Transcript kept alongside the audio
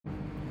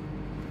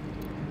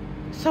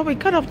So we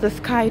got off the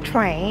Sky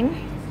train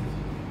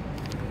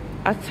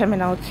at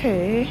Terminal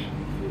 2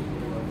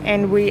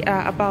 and we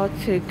are about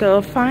to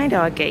go find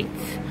our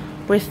gates.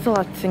 We're still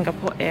at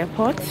Singapore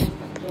Airport,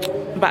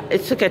 but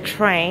it took a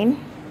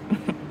train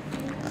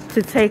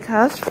to take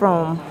us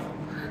from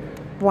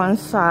one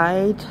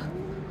side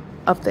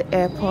of the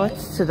airport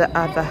to the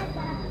other.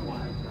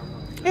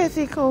 Hey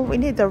Zico, we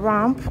need the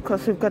ramp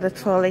because we've got a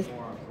trolley.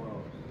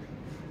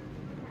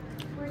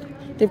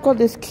 They've got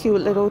these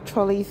cute little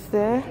trolleys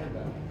there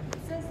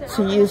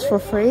to use for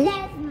free.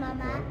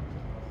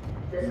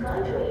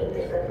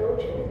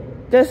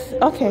 This,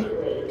 okay.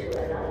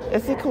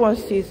 Ezekiel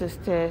wants to use the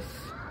stairs.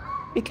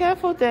 Be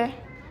careful there.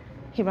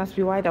 He must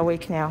be wide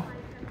awake now.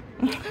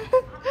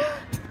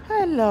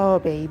 Hello,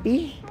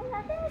 baby.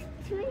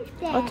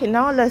 Okay,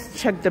 now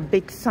let's check the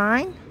big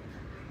sign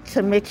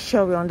to make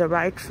sure we're on the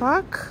right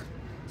track.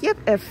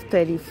 Yep,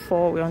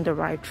 F34, we're on the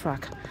right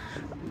track.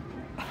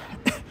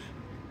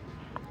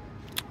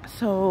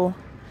 So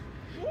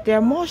there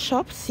are more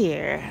shops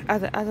here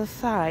at the other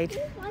side.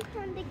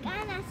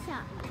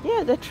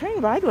 Yeah, the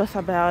train ride was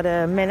about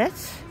a minute.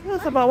 It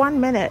was about 1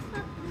 minute.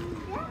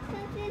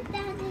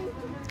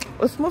 It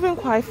was moving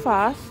quite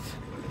fast.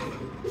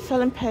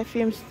 Selling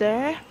perfumes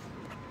there.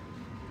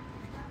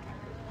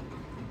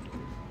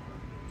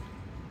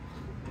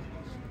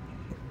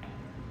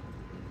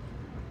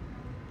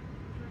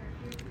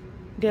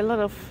 There are a lot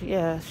of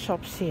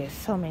shops here.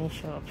 So many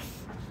shops.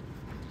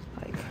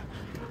 Like,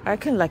 I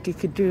reckon like you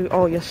could do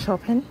all your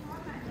shopping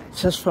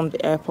just from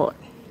the airport.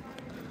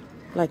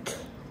 Like,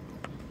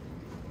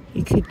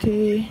 you could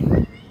do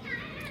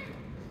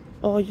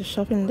all your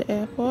shopping in the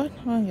airport.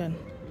 Hang on.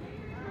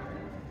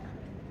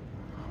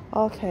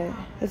 Okay,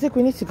 I think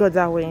we need to go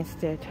that way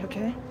instead,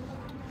 okay?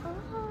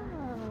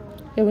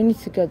 Yeah, we need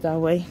to go that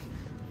way.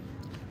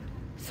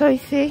 So you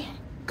see,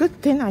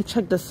 good thing I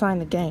checked the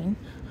sign again,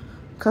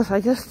 because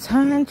I just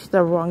turned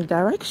the wrong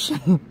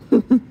direction.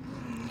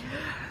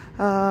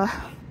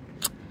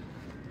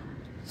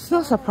 It's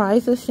no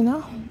surprises, you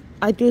know.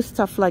 I do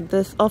stuff like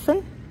this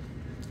often.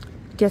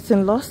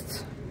 Getting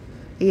lost.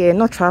 Yeah,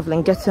 not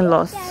traveling, getting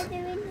lost.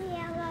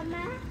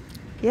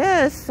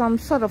 Yes, some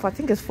sort of, I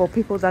think it's for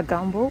people that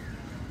gamble.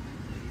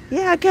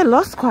 Yeah, I get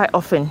lost quite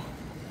often.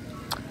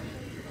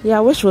 Yeah,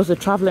 I wish it was the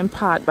traveling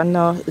part, but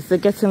no, it's the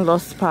getting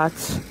lost part.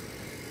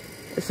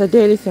 It's a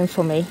daily thing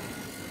for me.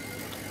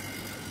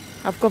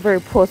 I've got very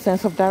poor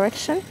sense of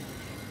direction.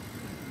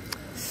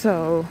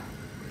 So,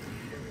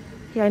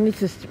 yeah, I need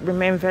to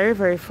remain very,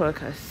 very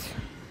focused.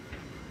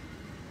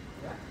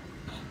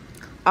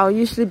 I'll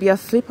usually be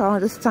asleep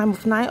around this time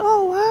of night.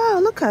 Oh,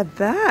 wow, look at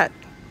that.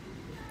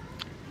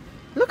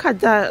 Look at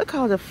that. Look at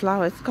all the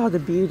flowers. Look at all the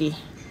beauty.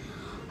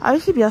 I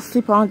usually be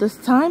asleep around this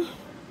time,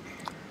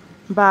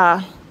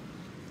 but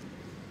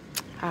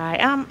I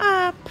am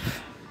up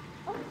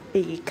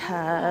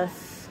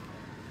because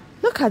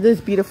look at this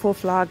beautiful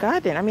flower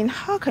garden. I mean,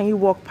 how can you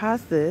walk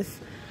past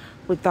this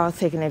without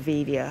taking a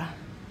video?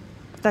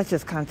 That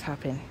just can't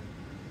happen.